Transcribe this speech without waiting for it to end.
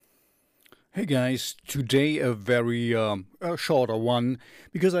Hey guys, today a very shorter one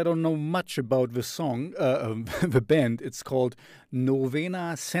because I don't know much about the song, the band. It's called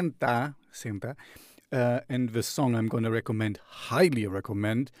Novena Senta, and the song I'm going to recommend, highly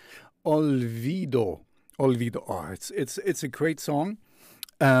recommend, Olvido. Olvido. Oh, it's a great song.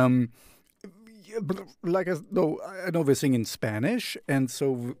 Um, yeah, like I know they sing in Spanish, and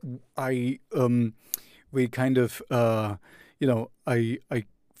so we kind of I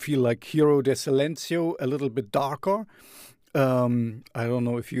feel like Hero de Silencio a little bit darker. I don't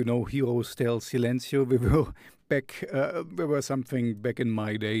know if you know Heroes del Silencio. We were something back in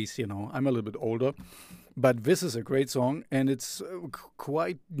my days. I'm a little bit older, but this is a great song, and it's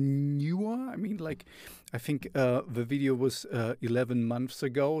quite newer. I mean, like, I think the video was 11 months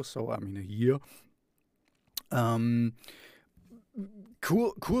ago, so I mean a year. Um,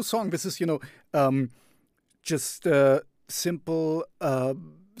 cool song. This is just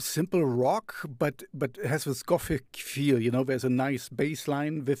simple rock, but it has this gothic feel. There's a nice bass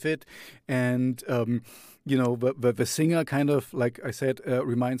line with it, and the singer kind of, like I said,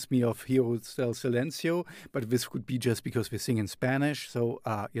 reminds me of Heroes del Silencio, but this could be just because we sing in Spanish. So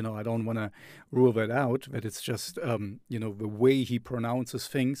I don't want to rule that out. But it's just the way he pronounces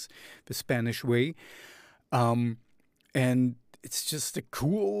things, the Spanish way. And it's just a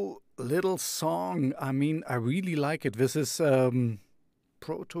cool little song. I mean, I really like it. This is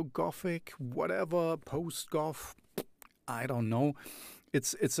proto gothic, whatever, post goth. I don't know.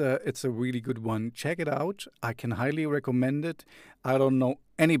 It's a really good one. Check it out. I can highly recommend it. I don't know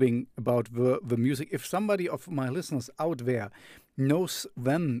anything about the music. If somebody of my listeners out there knows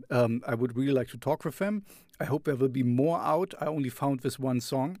them, I would really like to talk with them. I hope there will be more out. I only found this one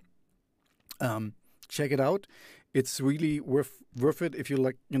song. Check it out. It's really worth it if you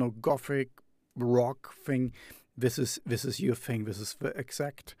like, gothic rock thing. This is your thing. This is the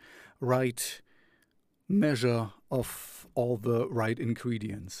exact right measure of all the right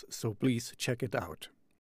ingredients. So please check it out.